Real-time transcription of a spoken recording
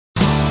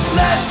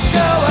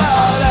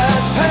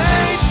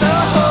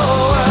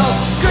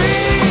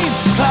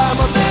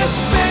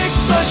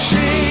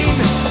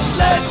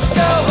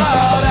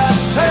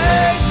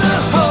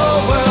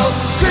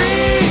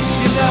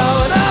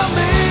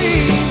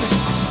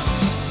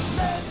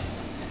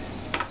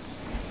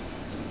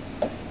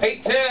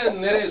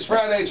8:10, it is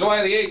Friday,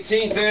 July the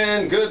 18th,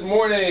 and good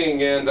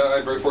morning. And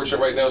I'm very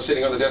fortunate right now,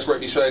 sitting on the desk right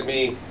beside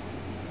me,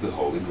 the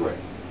Holy Grail.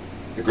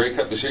 The Grey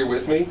Cup is here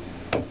with me.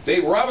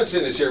 Dave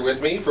Robinson is here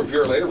with me from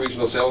Purolator,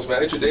 Regional Sales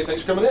Manager. Dave,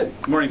 thanks for coming in.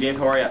 Good morning, Dave.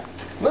 How are you?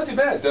 Not too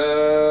bad.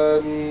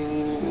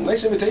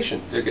 Nice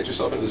invitation to get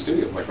yourself into the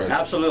studio, my friend.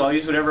 Absolutely. I'll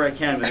use whatever I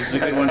can, but this is a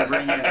good one to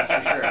bring in, that's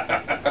for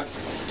sure.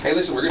 Hey,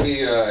 listen, we're going to be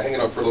hanging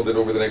out for a little bit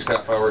over the next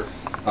half hour.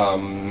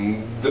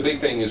 The big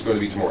thing is going to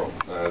be tomorrow.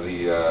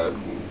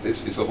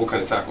 It's the whole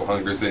kind of tackle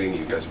hunger thing.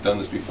 You guys have done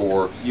this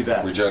before. You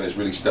bet. Regina has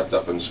really stepped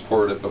up and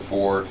supported it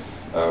before.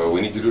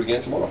 We need to do it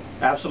again tomorrow.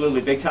 Absolutely.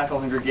 Big tackle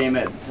hunger game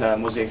at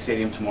Mosaic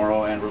Stadium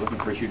tomorrow, and we're looking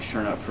for a huge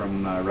turnout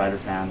from Rider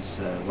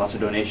fans. Lots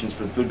of donations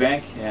for the food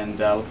bank, and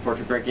looking forward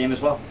to a great game as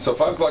well. So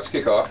 5 o'clock's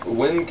kickoff.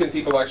 When can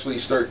people actually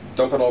start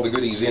dumping all the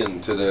goodies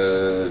into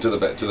the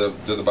buckets and the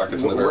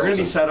barrels? We're going to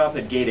be set up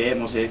at Gate A at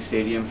Mosaic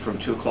Stadium from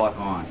 2 o'clock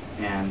on,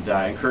 and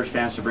I encourage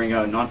fans to bring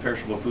out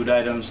non-perishable food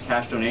items,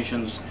 cash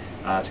donations.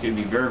 It's going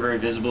to be very, very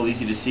visible,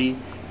 easy to see.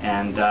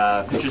 And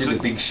pictures with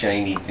the big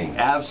shiny thing.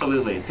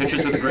 Absolutely.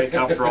 Pictures with the Grey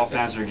Cup for all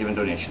fans that are giving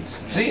donations.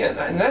 See,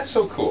 and that's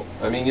so cool.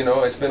 I mean, you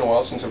know, it's been a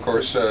while since, of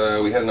course,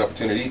 we had an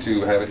opportunity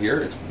to have it here.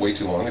 It's way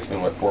too long. It's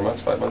been, what, 4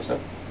 months, 5 months now?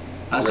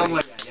 Something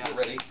like that, yeah.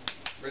 We're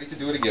ready to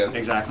do it again.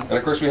 Exactly. And,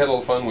 of course, we had a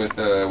little fun with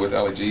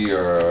Ali G,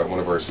 one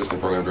of our assistant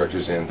program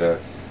directors, and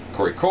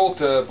Corey Colt,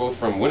 both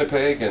from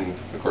Winnipeg, and,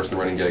 of course, the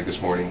running gag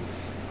this morning.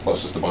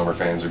 Closest the Bomber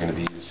fans are going to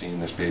be seeing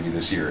this baby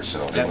this year.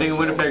 So yeah, being a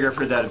Winnipegger, I've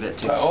heard that a bit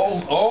too.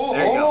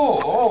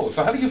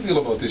 So how do you feel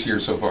about this year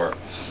so far?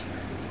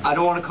 I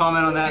don't want to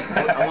comment on that.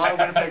 A lot of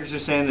Winnipeggers are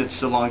saying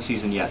it's a long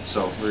season yet,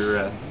 so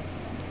we're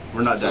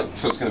not done.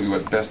 So it's going to be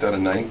what, best out of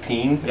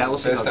 19? Yeah, we'll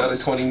see. Best out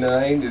of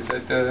 29? Is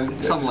that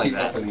something like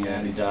that? And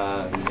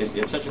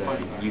it's such a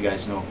fun. You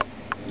guys know.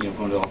 You know,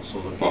 going to all the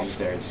solo games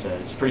there, it's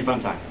a pretty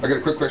fun time. I got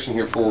a quick question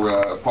here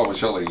for Paul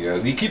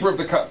Micieli, the keeper of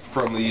the cup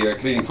from the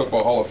Canadian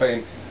Football Hall of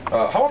Fame.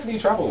 How often do you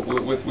travel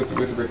with the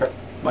Grey Cup?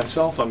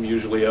 Myself, I'm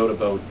usually out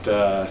about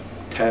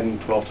 10,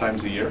 12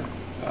 times a year.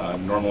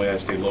 Normally I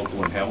stay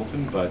local in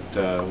Hamilton, but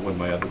when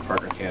my other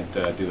partner can't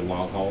do the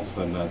long hauls,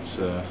 then that's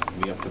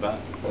me up to bat.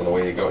 And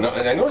away you go. Now,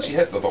 and I noticed you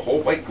had the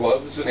whole white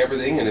gloves and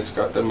everything, and it's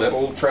got the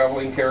metal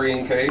traveling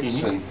carrying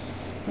case, and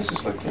this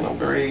is like, you know,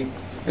 very...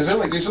 Is there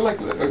like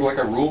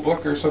a rule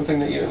book or something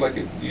that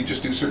you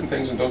just do certain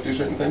things and don't do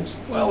certain things?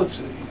 Well, it's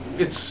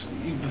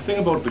the thing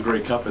about the Grey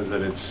Cup is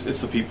that it's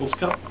the People's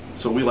Cup,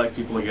 so we like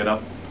people to get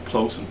up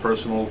close and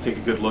personal, take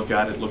a good look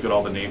at it, look at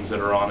all the names that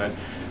are on it.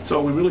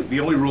 So the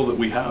only rule that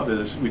we have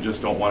is we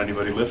just don't want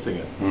anybody lifting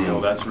it. You know,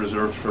 that's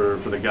reserved for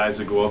the guys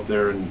that go out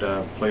there and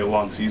play a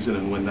long season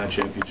and win that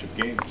championship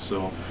game.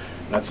 So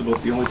that's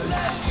about the only thing.